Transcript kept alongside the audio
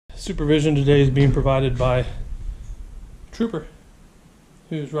Supervision today is being provided by Trooper,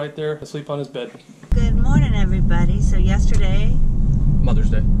 who's right there asleep on his bed. Good morning, everybody. So yesterday, Mother's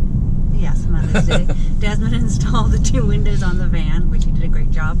Day. Yes, Mother's Day, Desmond installed the 2 windows on the van, which he did a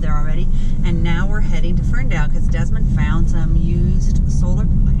great job there already. And now we're heading to Ferndale because Desmond found some used solar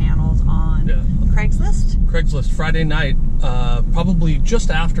panels on Craigslist. Craigslist Friday night, probably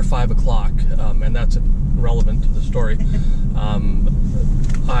just after 5 o'clock, and that's relevant to the story.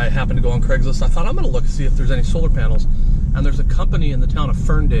 I happened to go on Craigslist. I thought I'm going to look and see if there's any solar panels. And there's a company in the town of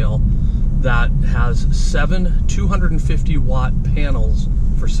Ferndale that has 7 250-watt panels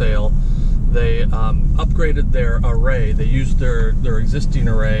for sale. They upgraded their array. They used their existing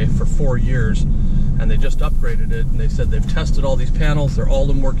array for 4 years, and they just upgraded it. And they said they've tested all these panels. They're all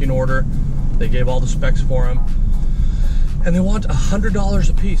in working order. They gave all the specs for them. And they want $100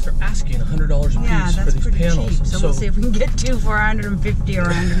 a piece. They're asking $100 a piece for these panels. Cheap. So we'll see if we can get 2 for 150 or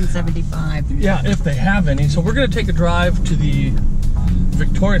 175. Yeah, if they have any. So we're going to take a drive to the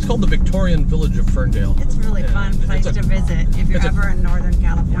Victorian. It's called the Victorian Village of Ferndale. It's a really fun place to visit if you're ever in Northern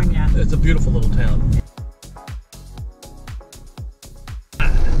California. It's a beautiful little town.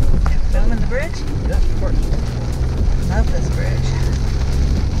 Filming the bridge? Yeah, of course. Love this bridge.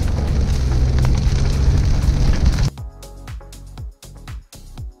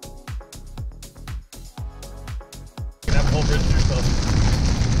 Whole bridge to yourself.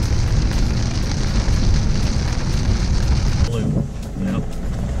 Blue. Yep.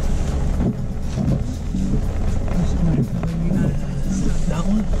 That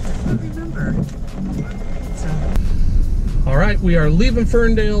one? I don't remember. So. All right, we are leaving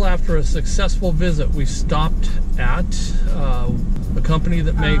Ferndale after a successful visit. We stopped at a company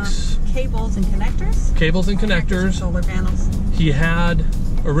that makes cables and connectors. Cables and connectors. Solar panels. He had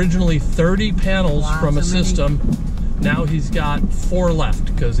originally 30 panels from a system. Now he's got 4 left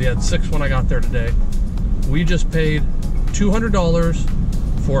because he had 6 when I got there today. We just paid $200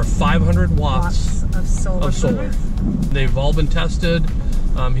 for 500 watts of solar. They've all been tested.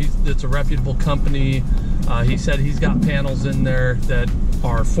 It's a reputable company. He said he's got panels in there that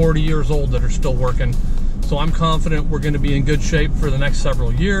are 40 years old that are still working. So I'm confident we're going to be in good shape for the next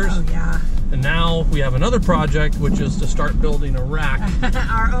several years. Oh yeah. And now we have another project, which is to start building a rack.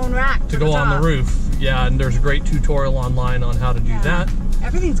 Our own rack to go on the roof. Yeah, and there's a great tutorial online on how to do that.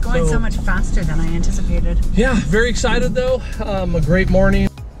 Everything's going so much faster than I anticipated. Yeah, very excited though. A great morning.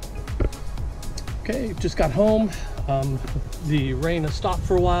 Okay, just got home. The rain has stopped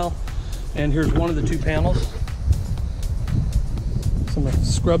for a while. And here's one of the 2 panels. So I'm gonna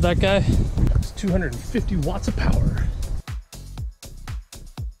scrub that guy. It's 250 watts of power.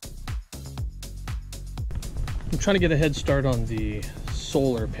 I'm trying to get a head start on the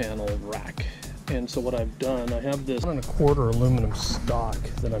solar panel rack. And so what I've done, I have this 1¼ aluminum stock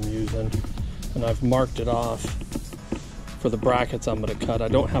that I'm using, and I've marked it off for the brackets I'm going to cut. I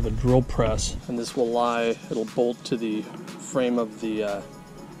don't have a drill press, and this will lie, it'll bolt to the frame of the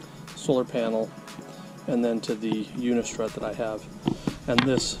solar panel and then to the unistrut that I have. And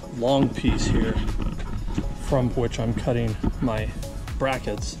this long piece here, from which I'm cutting my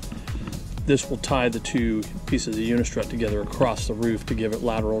brackets, this will tie the 2 pieces of unistrut together across the roof to give it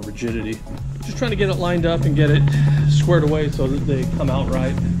lateral rigidity. Just trying to get it lined up and get it squared away so that they come out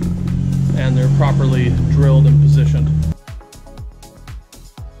right and they're properly drilled and positioned.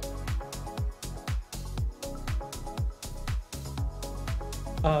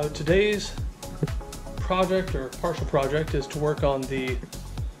 Today's project, or partial project, is to work on the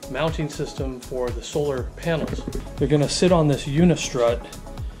mounting system for the solar panels. They're going to sit on this unistrut.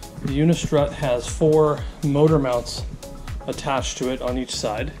 The unistrut has 4 motor mounts attached to it on each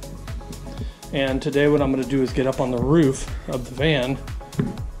side. And today what I'm going to do is get up on the roof of the van,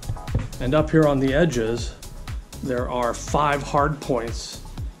 and up here on the edges there are 5 hard points.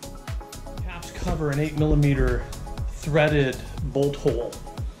 Caps cover an 8mm threaded bolt hole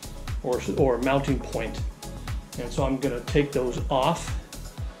or mounting point. And so I'm going to take those off.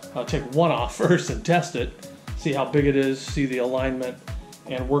 I'll take one off first and test it, see how big it is, see the alignment,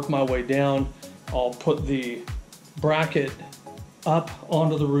 and work my way down. I'll put the bracket up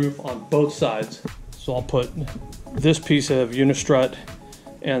onto the roof on both sides. So I'll put this piece of unistrut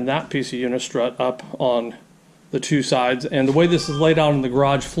and that piece of unistrut up on the 2 sides. And the way this is laid out on the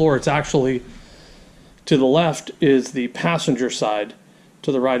garage floor, it's actually to the left is the passenger side,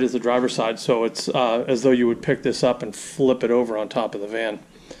 to the right is the driver's side. So it's as though you would pick this up and flip it over on top of the van.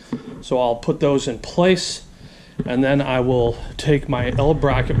 So I'll put those in place, and then I will take my L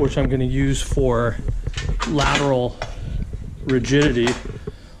bracket, which I'm going to use for lateral rigidity.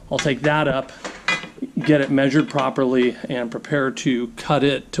 I'll take that up, get it measured properly and prepare to cut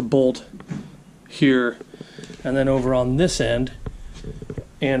it to bolt here and then over on this end.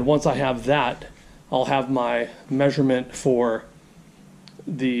 And once I have that, I'll have my measurement for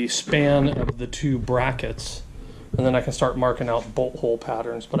the span of the two brackets, and then I can start marking out bolt hole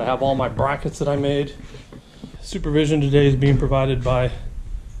patterns. But I have all my brackets that I made. Supervision today is being provided by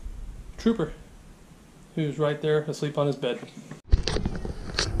Trooper, who's right there asleep on his bed.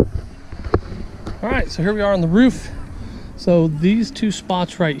 All right, so here we are on the roof. So these two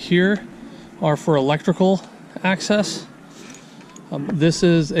spots right here are for electrical access. This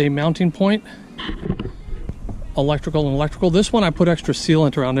is a mounting point, electrical and electrical. This one I put extra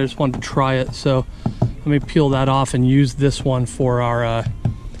sealant around. I just wanted to try it. So let me peel that off and use this one for our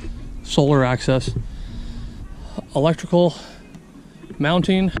solar access. Electrical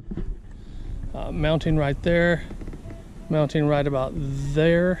mounting, mounting right there, mounting right about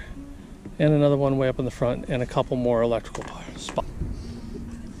there, and another one way up in the front, and a couple more electrical spots.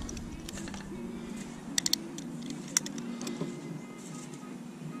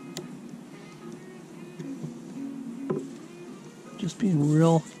 Just being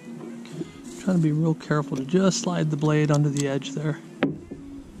real, trying to be real careful to just slide the blade under the edge there.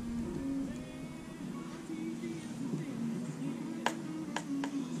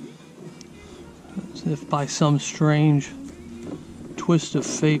 As if by some strange twist of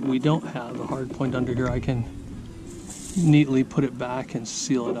fate we don't have a hard point under here, I can neatly put it back and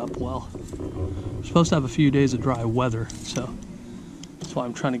seal it up well. We're supposed to have a few days of dry weather, so that's why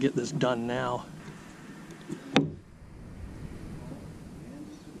I'm trying to get this done now.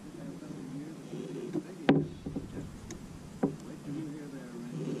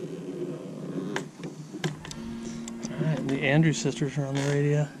 Alright, the Andrews sisters are on the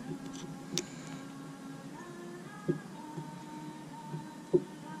radio.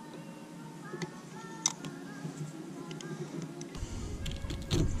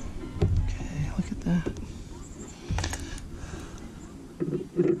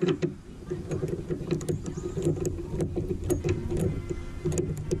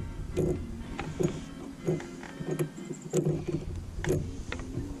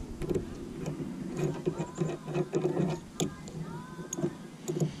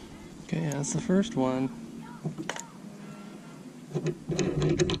 Okay, that's the first one.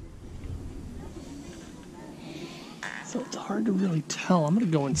 So it's hard to really tell. I'm gonna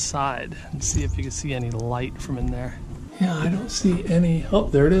go inside and see if you can see any light from in there. Yeah, I don't see any. Oh,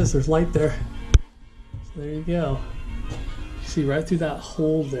 there it is. There's light there. So there you go. You see right through that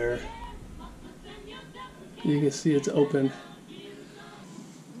hole there. You can see it's open.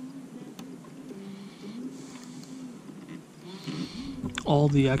 All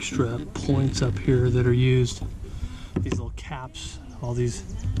the extra points up here that are used, these little caps, all these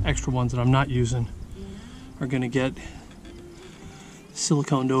extra ones that I'm not using, are going to get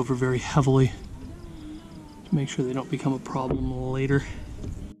siliconed over very heavily to make sure they don't become a problem later.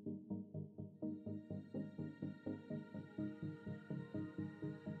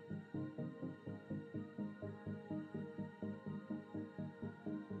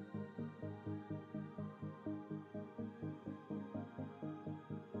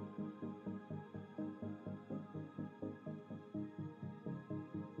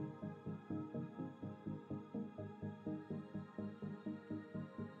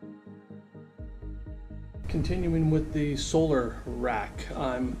 Continuing with the solar rack,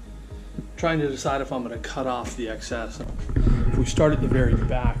 I'm trying to decide if I'm going to cut off the excess. If we start at the very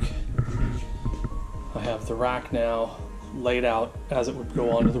back, I have the rack now laid out as it would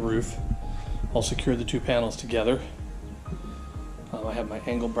go onto the roof. I'll secure the two panels together. I have my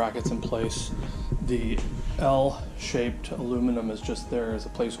angle brackets in place. The L-shaped aluminum is just there as a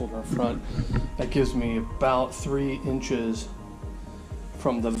placeholder in front. That gives me about 3 inches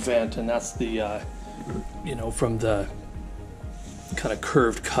from the vent, and that's the from the kind of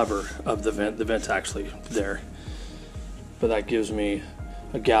curved cover of the vent. The vent's actually there, but that gives me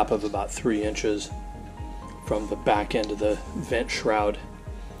a gap of about 3 inches from the back end of the vent shroud.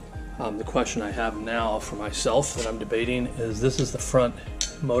 The question I have now for myself that I'm debating is, this is the front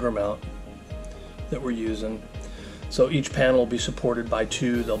motor mount that we're using. So each panel will be supported by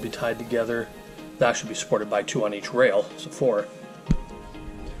 2. They'll be tied together. That should be supported by 2 on each rail, so 4.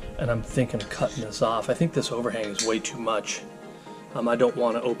 And I'm thinking of cutting this off. I think this overhang is way too much. I don't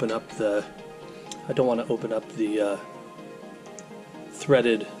want to open up the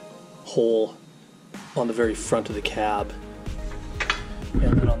threaded hole on the very front of the cab.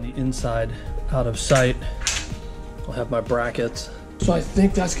 And then on the inside, out of sight, I'll have my brackets. So I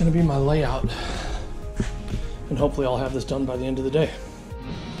think that's going to be my layout. And hopefully I'll have this done by the end of the day.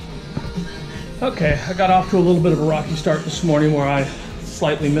 Okay, I got off to a little bit of a rocky start this morning where I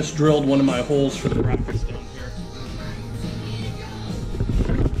slightly misdrilled one of my holes for the brackets down here.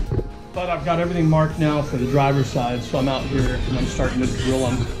 But I've got everything marked now for the driver's side, so I'm out here and I'm starting to drill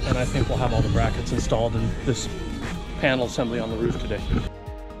them, and I think we'll have all the brackets installed in this panel assembly on the roof today.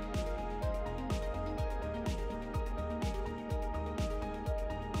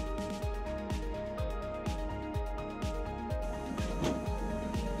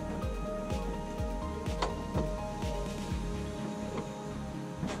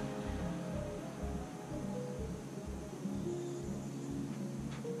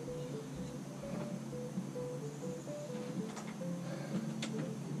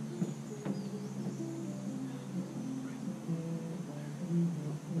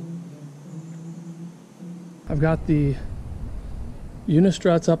 I've got the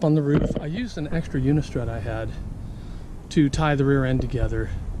unistruts up on the roof. I used an extra unistrut I had to tie the rear end together.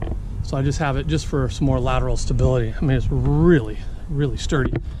 So I just have it just for some more lateral stability. I mean, it's really, really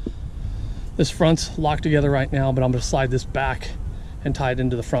sturdy. This front's locked together right now, but I'm gonna slide this back and tie it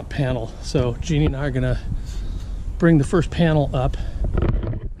into the front panel. So Jeannie and I are gonna bring the first panel up.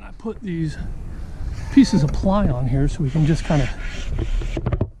 And I put these pieces of ply on here so we can just kind of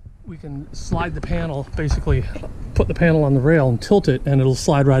slide the panel, basically put the panel on the rail and tilt it, and it'll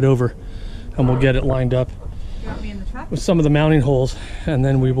slide right over, and we'll get it lined up with some of the mounting holes, and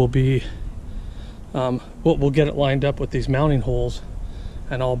then we will be we'll get it lined up with these mounting holes,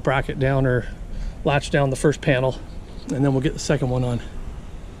 and I'll bracket down or latch down the first panel, and then we'll get the second one on.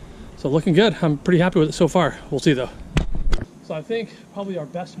 So looking good. I'm pretty happy with it so far. We'll see though. So I think probably our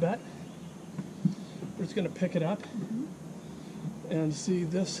best bet, we're just going to pick it up and see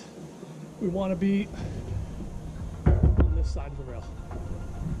this. We want to be on this side of the rail.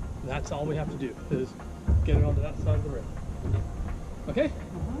 That's all we have to do, is get it onto that side of the rail. Okay?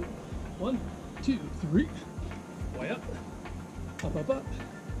 1, 2, 3. Way up. Up, up, up.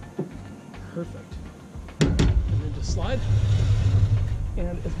 Perfect. And then just slide.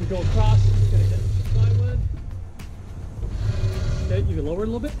 And as we go across, it's going to hit the plywood. Okay, you can lower it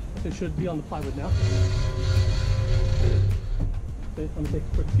a little bit. It should be on the plywood now. Okay, I'm gonna take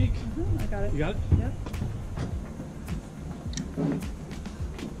a quick peek. I got it. You got it? Yep.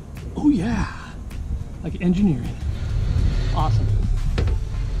 Oh yeah! Like engineering. Awesome.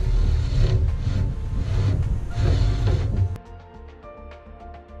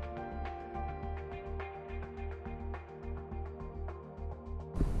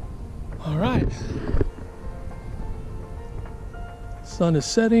 All right. Sun is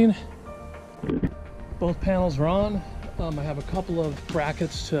setting. Both panels are on. I have a couple of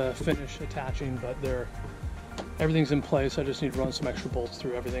brackets to finish attaching, but everything's in place. I just need to run some extra bolts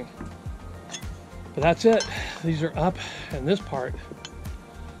through everything. But that's it. These are up, and this part,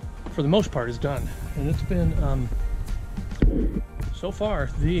 for the most part, is done. And it's been, so far,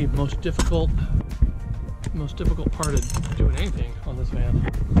 the most difficult part of doing anything on this van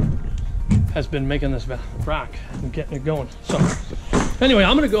has been making this rack and getting it going. So, anyway,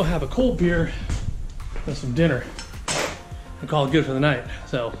 I'm gonna go have a cold beer and some dinner and call it good for the night.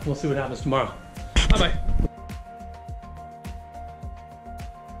 So we'll see what happens tomorrow. Bye-bye.